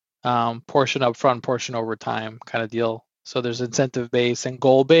portion up front, portion over time kind of deal. So there's incentive based and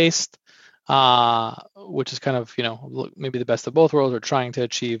goal based, which is kind of, maybe the best of both worlds. We're trying to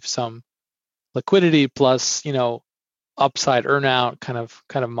achieve some liquidity plus, upside earnout kind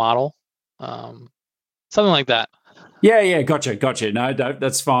of model, something like that. Yeah, gotcha. No,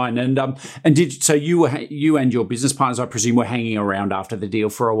 that's fine. And so you and your business partners, I presume, were hanging around after the deal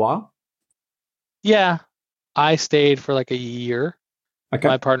for a while? Yeah, I stayed for like a year. Okay.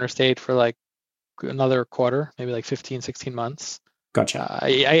 My partner stayed for like another quarter, maybe like 15, 16 months. Gotcha.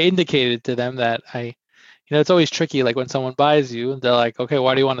 I indicated to them that it's always tricky. Like when someone buys you, they're like, okay,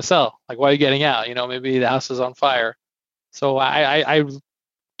 why do you want to sell? Like, why are you getting out? Maybe the house is on fire. So I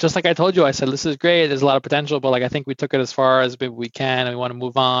just like I told you, I said, this is great. There's a lot of potential, but like, I think we took it as far as maybe we can, and we want to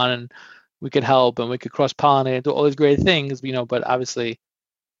move on, and we could help, and we could cross-pollinate and do all these great things, but obviously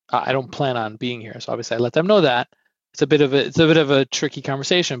I don't plan on being here. So obviously I let them know that. It's a bit of a tricky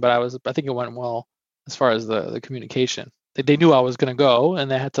conversation, but I think it went well as far as the communication. They knew I was going to go, and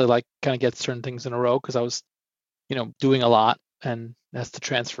they had to like kind of get certain things in a row because I was, doing a lot, and has to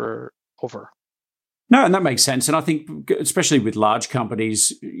transfer over. No, and that makes sense. And I think especially with large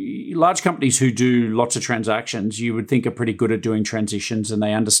companies who do lots of transactions, you would think are pretty good at doing transitions, and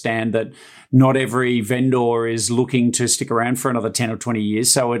they understand that not every vendor is looking to stick around for another 10 or 20 years.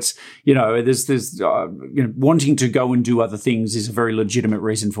 So it's, there's wanting to go and do other things is a very legitimate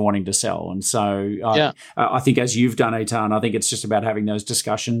reason for wanting to sell. And so I think as you've done, Eitan, I think it's just about having those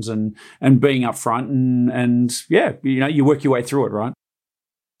discussions and being upfront and you work your way through it, right?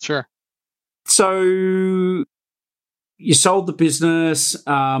 Sure. So you sold the business.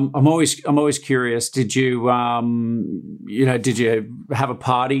 I'm always curious. Did you have a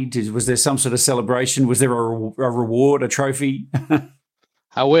party? Was there some sort of celebration? Was there a reward, a trophy?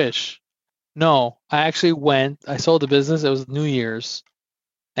 I wish. No, I actually went. I sold the business. It was New Year's,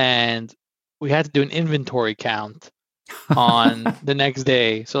 and we had to do an inventory count on the next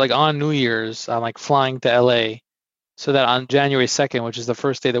day. So like on New Year's, I'm like flying to LA. So that on January 2nd, which is the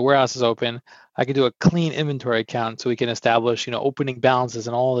first day the warehouse is open, I can do a clean inventory count so we can establish, opening balances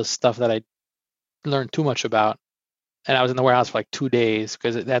and all this stuff that I learned too much about. And I was in the warehouse for like 2 days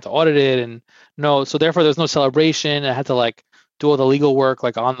because they had to audit it so therefore there's no celebration. I had to like do all the legal work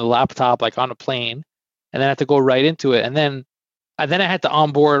like on the laptop, like on a plane, and then I had to go right into it. And then I had to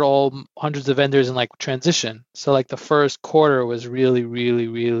onboard all hundreds of vendors and like transition. So like the first quarter was really, really,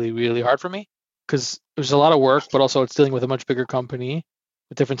 really, really hard for me, because there's a lot of work, but also it's dealing with a much bigger company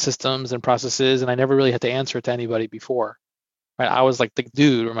with different systems and processes, and I never really had to answer to anybody before. Right? I was like the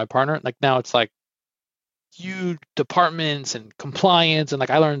dude or my partner. Like now it's like huge departments and compliance, and like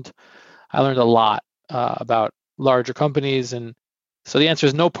I learned a lot about larger companies, and so the answer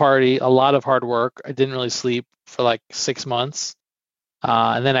is no party. A lot of hard work. I didn't really sleep for like 6 months,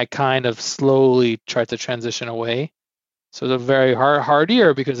 and then I kind of slowly tried to transition away. So it's a very hard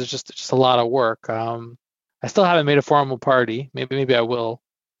year because it's just a lot of work. I still haven't made a formal party. Maybe I will,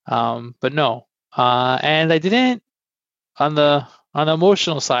 but no. And I didn't on the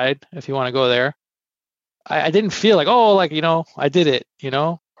emotional side, if you want to go there. I didn't feel like I did it,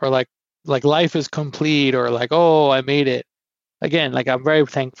 or like life is complete, or like I made it. Again, like I'm very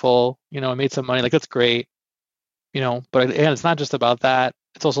thankful. I made some money. Like that's great. But again, it's not just about that.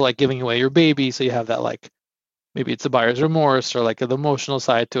 It's also like giving away your baby, so you have that like. Maybe it's a buyer's remorse or like the emotional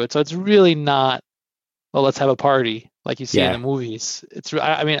side to it. So it's really not, let's have a party like you see in the movies.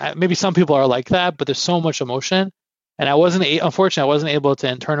 Maybe some people are like that, but there's so much emotion. And unfortunately, I wasn't able to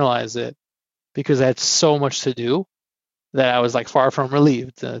internalize it because I had so much to do that I was like far from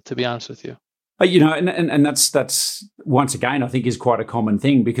relieved, to be honest with you. And that's once again, I think is quite a common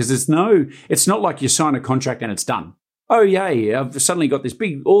thing, because it's not like you sign a contract and it's done. Oh, yay, I've suddenly got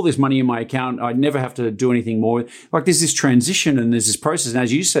all this money in my account. I never have to do anything more. Like there's this transition and there's this process. And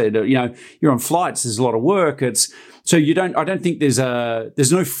as you said, you're on flights, there's a lot of work. I don't think there's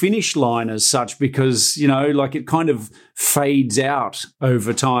no finish line as such, because, like it kind of fades out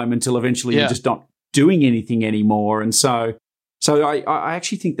over time until eventually you're just not doing anything anymore. And so I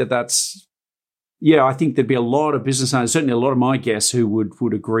actually think that's, I think there'd be a lot of business owners, certainly a lot of my guests who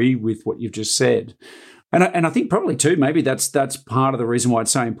would agree with what you've just said. And I think probably too, maybe that's part of the reason why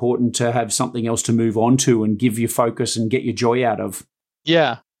it's so important to have something else to move on to and give you focus and get your joy out of.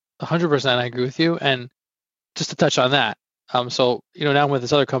 Yeah, 100%. I agree with you. And just to touch on that, so now I'm with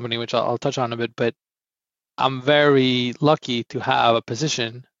this other company, which I'll touch on a bit, but I'm very lucky to have a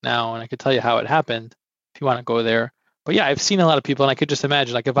position now, and I could tell you how it happened if you want to go there. But yeah, I've seen a lot of people, and I could just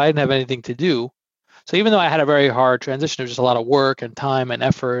imagine, like if I didn't have anything to do. So even though I had a very hard transition, it was just a lot of work and time and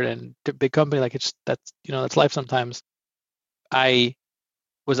effort, and big company, like that's life sometimes. I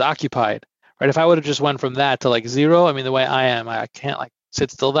was occupied, right? If I would have just went from that to like zero, the way I am, I can't like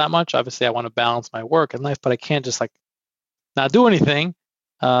sit still that much. Obviously, I want to balance my work and life, but I can't just like not do anything,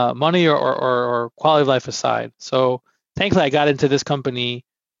 money or quality of life aside. So thankfully, I got into this company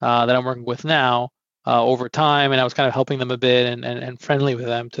that I'm working with now over time, and I was kind of helping them a bit and friendly with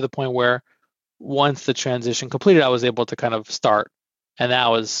them to the point where once the transition completed, I was able to kind of start. And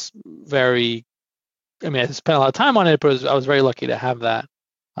that was I spent a lot of time on it, but I was very lucky to have that.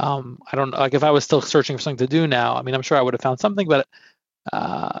 I don't like if I was still searching for something to do now, I'm sure I would have found something, but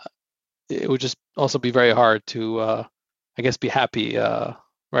it would just also be very hard to, be happy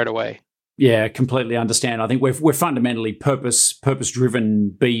right away. Yeah, completely understand. I think we're fundamentally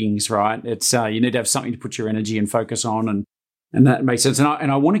purpose-driven beings, right? It's you need to have something to put your energy and focus on, and that makes sense. And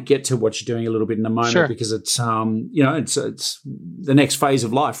I want to get to what you're doing a little bit in a moment, sure, because it's it's the next phase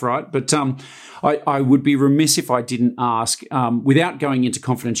of life, right? But I would be remiss if I didn't ask, without going into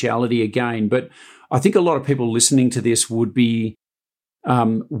confidentiality again, but I think a lot of people listening to this would be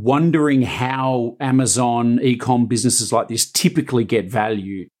wondering how Amazon e-com businesses like this typically get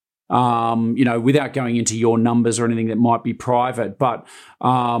value. Without going into your numbers or anything that might be private, but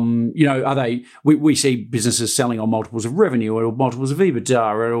are they? We see businesses selling on multiples of revenue or multiples of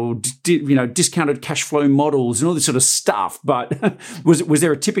EBITDA or discounted cash flow models and all this sort of stuff. But was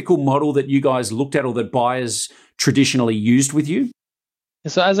there a typical model that you guys looked at or that buyers traditionally used with you?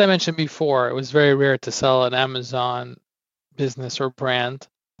 So as I mentioned before, it was very rare to sell an Amazon business or brand,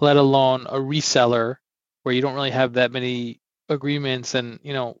 let alone a reseller where you don't really have that many agreements and,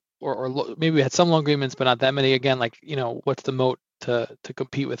 or maybe we had some loan agreements, but not that many. Again, what's the moat to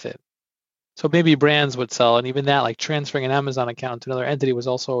compete with it? So maybe brands would sell, and even that, like transferring an Amazon account to another entity was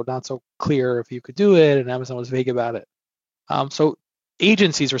also not so clear if you could do it, and Amazon was vague about it. So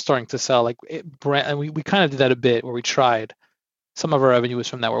agencies were starting to sell, and we kind of did that a bit where we tried. Some of our revenue was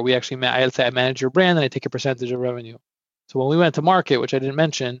from that, where we actually, I'd say I manage your brand and I take a percentage of revenue. So when we went to market, which I didn't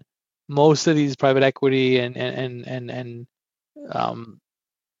mention, most of these private equity and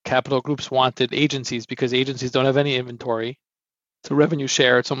capital groups wanted agencies because agencies don't have any inventory. It's a revenue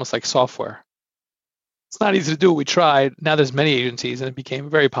share. It's almost like software. It's not easy to do. We tried. Now there's many agencies and it became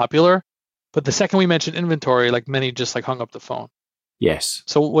very popular. But the second we mentioned inventory, many just hung up the phone. Yes.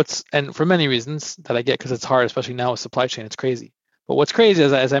 So and for many reasons that I get, because it's hard, especially now with supply chain, it's crazy. But what's crazy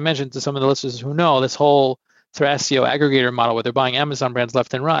is, as I mentioned to some of the listeners who know, this whole through SEO aggregator model where they're buying Amazon brands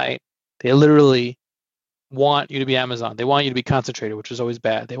left and right, they literally want you to be Amazon. They want you to be concentrated, which is always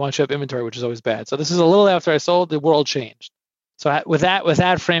bad. They want you to have inventory, which is always bad. So this is a little after I sold, the world changed. So with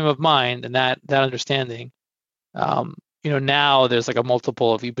that frame of mind and that understanding, now there's a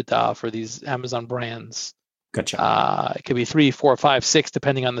multiple of EBITDA for these Amazon brands. Gotcha. It could be 3, 4, 5, 6,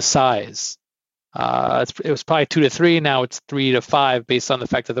 depending on the size. It was probably 2 to 3. Now it's 3 to 5 based on the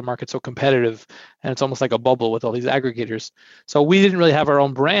fact that the market's so competitive and it's almost like a bubble with all these aggregators. So we didn't really have our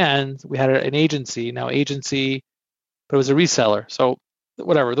own brand. We had an agency, but it was a reseller. So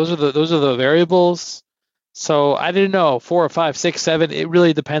whatever, those are the variables. So I didn't know 4 or 5, 6, 7. It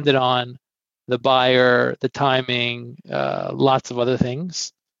really depended on the buyer, the timing, lots of other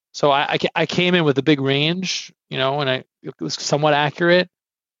things. So I came in with a big range, and it was somewhat accurate.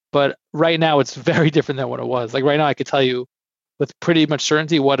 But right now, it's very different than what it was. Right now, I could tell you with pretty much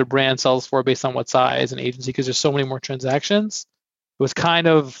certainty what a brand sells for based on what size and agency, because there's so many more transactions. It was kind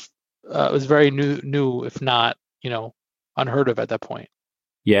of, it was very new, if not, unheard of at that point.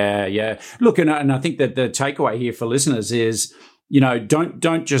 Yeah. Look, and I think that the takeaway here for listeners is,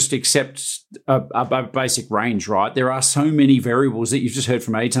 don't just accept a basic range, right? There are so many variables that you've just heard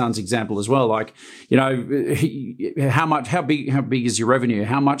from Eitan's example as well. How big is your revenue?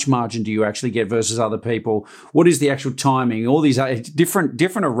 How much margin do you actually get versus other people? What is the actual timing? All these different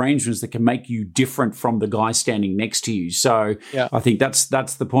arrangements that can make you different from the guy standing next to you. So yeah. I think that's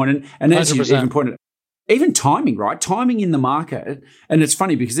the point. And as 100%. You even pointed, even timing, right? Timing in the market. And it's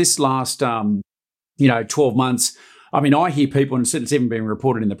funny because this last 12 months. I mean, I hear people, and it's even been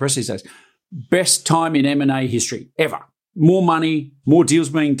reported in the press these days, best time in M&A history ever. More money, more deals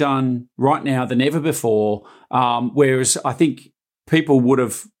being done right now than ever before. Whereas I think people would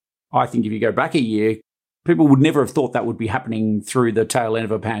have, if you go back a year, people would never have thought that would be happening through the tail end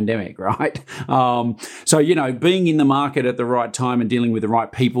of a pandemic, right? So, being in the market at the right time and dealing with the right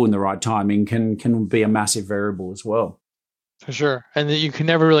people in the right timing can be a massive variable as well. For sure. And you can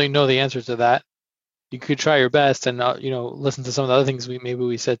never really know the answer to that. You could try your best and listen to some of the other things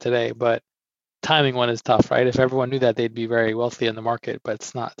we said today, but timing one is tough, right? If everyone knew that, they'd be very wealthy in the market, but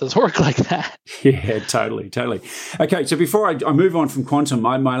it's not. It doesn't work like that. Yeah, totally. Okay, so before I move on from quantum,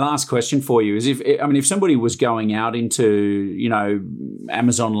 my last question for you is if somebody was going out into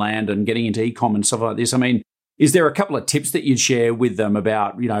Amazon land and getting into e-com and stuff like this, is there a couple of tips that you'd share with them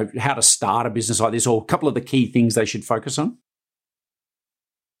about how to start a business like this, or a couple of the key things they should focus on?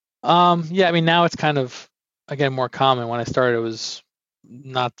 Now it's kind of, again, more common. When I started, it was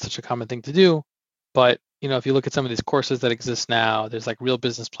not such a common thing to do. But, if you look at some of these courses that exist now, there's real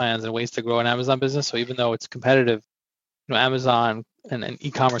business plans and ways to grow an Amazon business. So even though it's competitive, Amazon and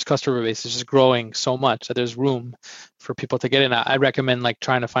e-commerce customer base is just growing so much that there's room for people to get in. I recommend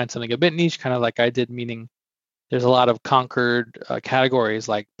trying to find something a bit niche, kind of like I did, meaning there's a lot of conquered categories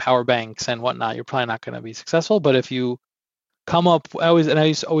like power banks and whatnot. You're probably not going to be successful. But if you come up, I always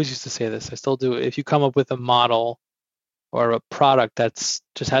used to say this, I still do, if you come up with a model or a product that's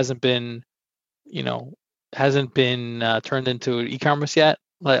just hasn't been turned into e-commerce yet,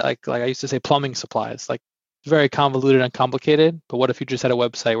 like I used to say, plumbing supplies, it's very convoluted and complicated. But what if you just had a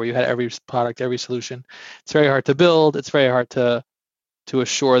website where you had every product, every solution? It's very hard to build. It's very hard to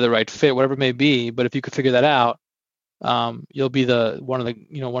assure the right fit, whatever it may be. But if you could figure that out, you'll be one of the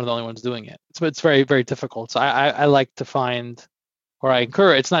only ones doing it. So it's very, very difficult. So I like to find, or I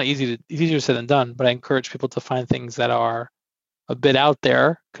encourage. It's not easy it's easier said than done, but I encourage people to find things that are a bit out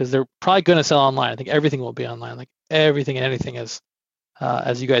there because they're probably going to sell online. I think everything will be online, like everything and anything as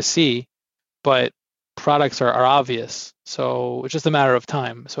you guys see, but products are obvious. So it's just a matter of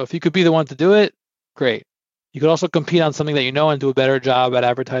time. So if you could be the one to do it, great. You could also compete on something that you know and do a better job at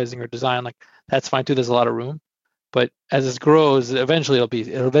advertising or design. Like that's fine too. There's a lot of room. But as this grows, eventually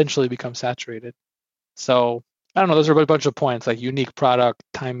it'll eventually become saturated. So I don't know. Those are a bunch of points like unique product,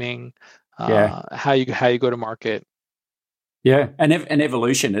 timing, how you go to market. Yeah, and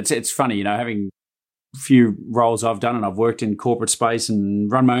evolution. It's funny, having a few roles I've done, and I've worked in corporate space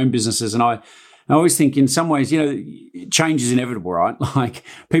and run my own businesses, and I always think in some ways, change is inevitable, right? Like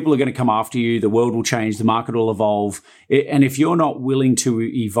people are going to come after you, the world will change, the market will evolve. And if you're not willing to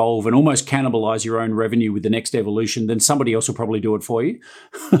evolve and almost cannibalize your own revenue with the next evolution, then somebody else will probably do it for you.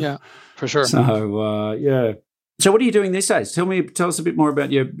 Yeah, for sure. So, yeah. So what are you doing these days? Tell us a bit more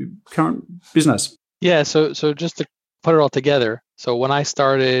about your current business. Yeah, so just to put it all together. So when I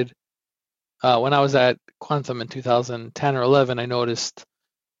started, when I was at Quantum in 2010 or 11, I noticed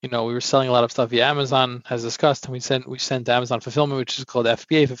we were selling a lot of stuff via Amazon, as discussed, and we sent Amazon fulfillment, which is called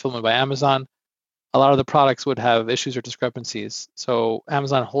FBA, fulfillment by Amazon. A lot of the products would have issues or discrepancies. So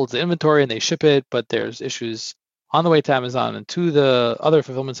Amazon holds the inventory and they ship it, but there's issues on the way to Amazon and to the other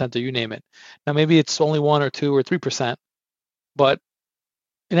fulfillment center, you name it. Now maybe it's only 1 or 2 or 3%, but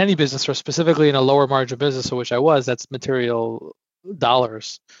in any business, or specifically in a lower margin business, of which I was, that's material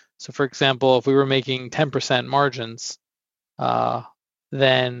dollars. So for example, if we were making 10% margins,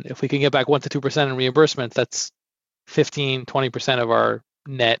 then if we can get back 1 to 2% in reimbursements, that's 15, 20% of our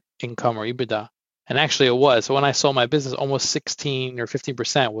net income or EBITDA. And actually it was. So when I sold my business, almost 16 or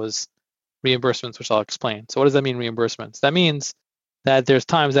 15% was reimbursements, which I'll explain. So what does that mean, reimbursements? That means that there's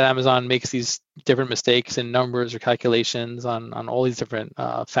times that Amazon makes these different mistakes in numbers or calculations on all these different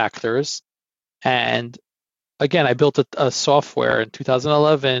factors. And again, I built a software in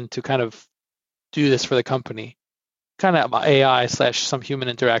 2011 to kind of do this for the company. Kind of AI / some human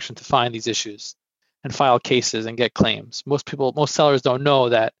interaction to find these issues and file cases and get claims. Most sellers don't know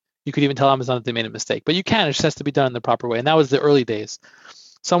that you could even tell Amazon that they made a mistake, but you can. It just has to be done in the proper way. And that was the early days.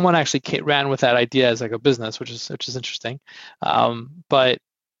 Someone actually ran with that idea as like a business, which is interesting, but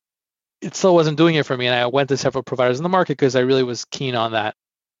it still wasn't doing it for me. And I went to several providers in the market because I really was keen on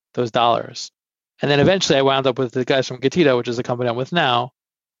those dollars. And then eventually I wound up with the guys from Gatita, which is the company I'm with now.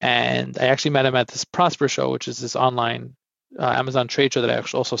 And I actually met him at this Prosper show, which is this online Amazon trade show that I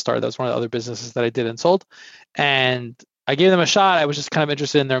actually also started. That was one of the other businesses that I did and sold. And I gave them a shot. I was just kind of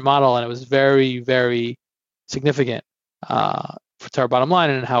interested in their model, and it was very, very significant to our bottom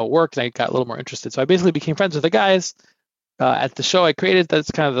line and how it worked. And I got a little more interested. So I basically became friends with the guys at the show I created. That's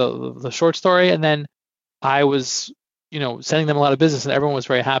kind of the short story. And then I was, sending them a lot of business, and everyone was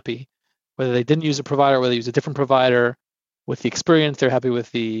very happy. Whether they didn't use a provider, whether they used a different provider, with the experience, they're happy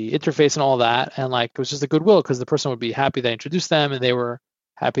with the interface and all that. And like, it was just a goodwill because the person would be happy that I introduced them, and they were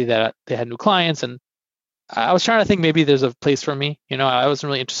happy that they had new clients. And I was trying to think maybe there's a place for me. I wasn't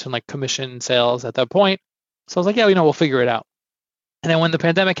really interested in like commission sales at that point. So I was like, yeah, we'll figure it out. And then when the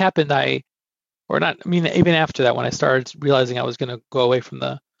pandemic happened, even after that, when I started realizing I was going to go away from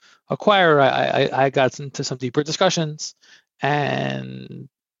the acquirer, I got into some deeper discussions. And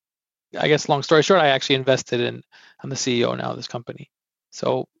I guess long story short, I actually invested I'm the CEO now of this company.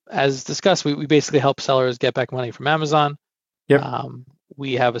 So as discussed, we basically help sellers get back money from Amazon. Yep.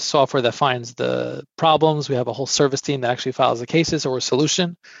 We have a software that finds the problems. We have a whole service team that actually files the cases or a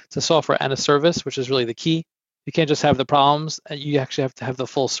solution. It's a software and a service, which is really the key. You can't just have the problems, and you actually have to have the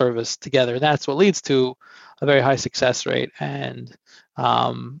full service together. And that's what leads to a very high success rate and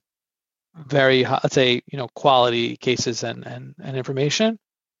very high, let's say, quality cases and information.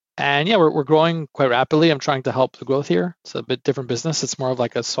 And yeah, we're growing quite rapidly. I'm trying to help the growth here. It's a bit different business. It's more of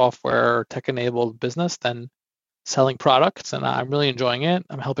like a software tech-enabled business than selling products, and I'm really enjoying it.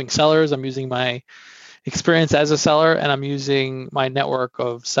 I'm helping sellers. I'm using my experience as a seller, and I'm using my network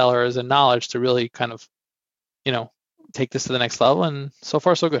of sellers and knowledge to really kind of, take this to the next level. And so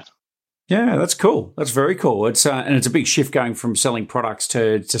far, so good. Yeah, that's cool. That's very cool. It's and it's a big shift going from selling products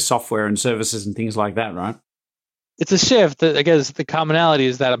to software and services and things like that, right? It's a shift. I guess the commonality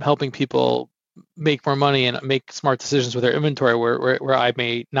is that I'm helping people make more money and make smart decisions with their inventory where I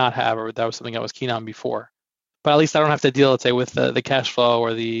may not have, or that was something I was keen on before. But at least I don't have to deal, let's say, with the cash flow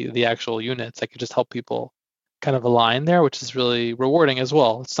or the actual units. I could just help people kind of align there, which is really rewarding as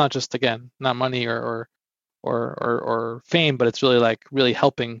well. It's not just, again, not money or fame, but it's really like really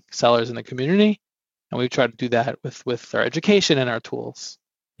helping sellers in the community And we try to do that with our education and our tools.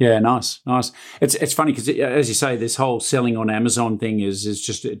 Yeah, nice. It's funny because, as you say, this whole selling on Amazon thing is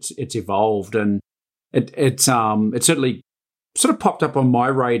just it's evolved, and it certainly sort of popped up on my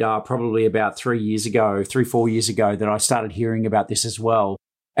radar probably about 4 years ago that I started hearing about this as well,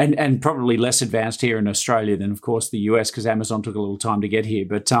 and probably less advanced here in Australia than, of course, the US, because Amazon took a little time to get here,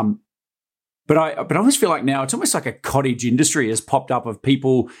 but I almost feel like now it's almost like a cottage industry has popped up of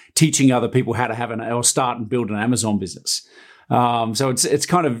people teaching other people how to have or start and build an Amazon business. So it's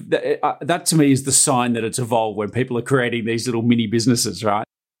kind of that to me is the sign that it's evolved, when people are creating these little mini businesses, right?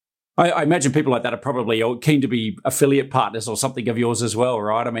 I imagine people like that are probably keen to be affiliate partners or something of yours as well,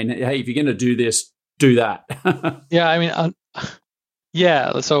 right? I mean, hey, if you're going to do this, do that. Yeah, I mean,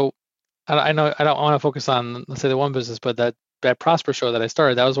 yeah. So I know I don't want to focus on, let's say, the one business, but that Prosper show that I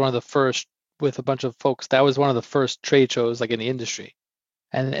started, that was one of the first with a bunch of folks. That was one of the first trade shows like in the industry.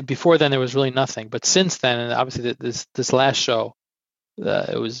 And before then, there was really nothing. But since then, and obviously this last show,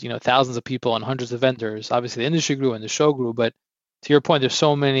 it was thousands of people and hundreds of vendors. Obviously, the industry grew and the show grew. But to your point, there's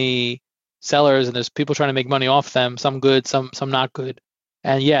so many sellers and there's people trying to make money off them. Some good, some not good.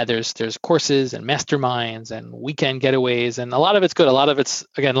 And yeah, there's courses and masterminds and weekend getaways, and a lot of it's good. A lot of it's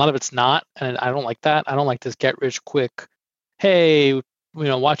not, and I don't like that. I don't like this get rich quick. Hey,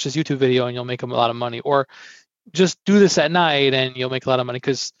 watch this YouTube video and you'll make a lot of money, or just do this at night and you'll make a lot of money.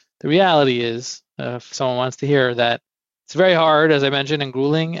 Because the reality is, if someone wants to hear that, it's very hard, as I mentioned, and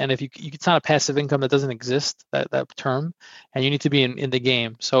grueling. And if it's not a passive income that doesn't exist, that term, and you need to be in the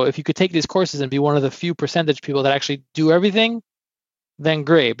game. So if you could take these courses and be one of the few percentage people that actually do everything, then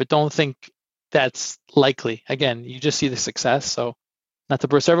great. But don't think that's likely. Again, you just see the success. So not to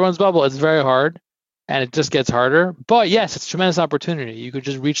burst everyone's bubble, it's very hard. And it just gets harder. But yes, it's a tremendous opportunity. You could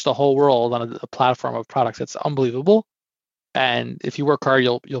just reach the whole world on a platform of products. It's unbelievable. And if you work hard,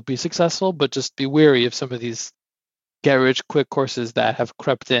 you'll be successful. But just be wary of some of these get-rich-quick courses that have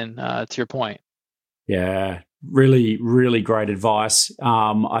crept in, to your point. Yeah, really, really great advice.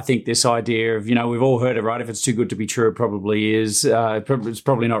 I think this idea of, we've all heard it, right? If it's too good to be true, it probably is. It's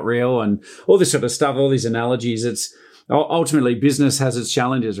probably not real. And all this sort of stuff, all these analogies, it's ultimately, business has its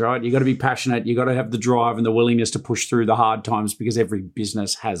challenges, right? You got to be passionate. You got to have the drive and the willingness to push through the hard times, because every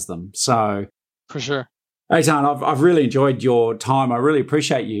business has them. So, for sure, Eitan, I've really enjoyed your time. I really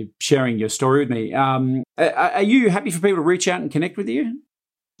appreciate you sharing your story with me. Are you happy for people to reach out and connect with you?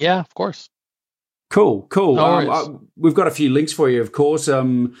 Yeah, of course. Cool. No We've got a few links for you, of course.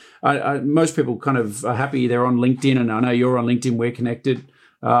 Most people kind of are happy they're on LinkedIn, and I know you're on LinkedIn. We're connected.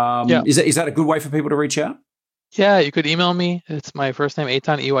 Yeah. Is that a good way for people to reach out? Yeah, you could email me. It's my first name,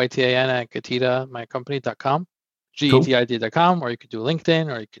 Eitan, EYTAN, at Getida, my company.com, GETID.com, or you could do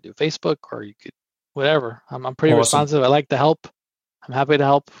LinkedIn, or you could do Facebook, or you could whatever. I'm pretty responsive. I like to help. I'm happy to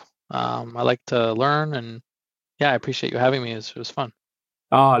help. I like to learn, and yeah, I appreciate you having me. It was fun.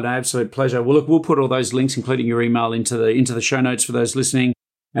 Oh, an absolute pleasure. Well, look, we'll put all those links, including your email, into the show notes for those listening.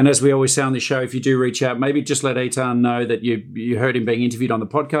 And as we always say on the show, if you do reach out, maybe just let Eitan know that you heard him being interviewed on the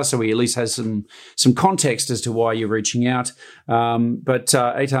podcast, so he at least has some context as to why you're reaching out. But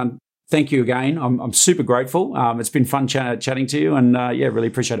Eitan, thank you again. I'm super grateful. It's been fun chatting to you, and really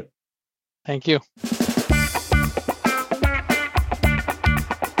appreciate it. Thank you.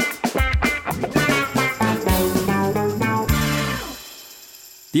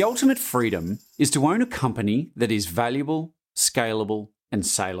 The ultimate freedom is to own a company that is valuable, scalable, and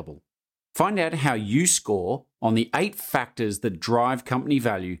saleable. Find out how you score on the 8 factors that drive company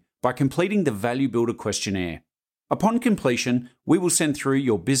value by completing the Value Builder questionnaire. Upon completion, we will send through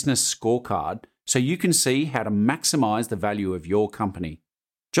your business scorecard so you can see how to maximize the value of your company.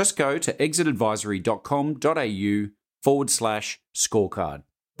 Just go to exitadvisory.com.au/scorecard.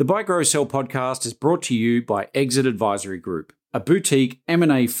 The Buy, Grow, Sell podcast is brought to you by Exit Advisory Group, a boutique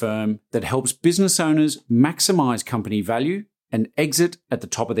M&A firm that helps business owners maximize company value and exit at the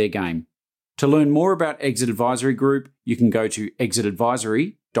top of their game. To learn more about Exit Advisory Group, you can go to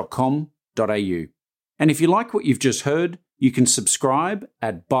exitadvisory.com.au. And if you like what you've just heard, you can subscribe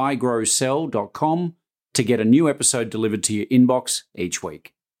at buygrowsell.com to get a new episode delivered to your inbox each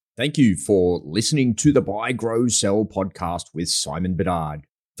week. Thank you for listening to the Buy, Grow, Sell podcast with Simon Bedard.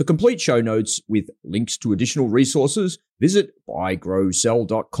 For complete show notes with links to additional resources, visit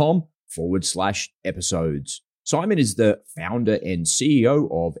buygrowsell.com/episodes. Simon is the founder and CEO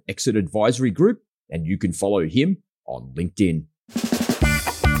of Exit Advisory Group, and you can follow him on LinkedIn.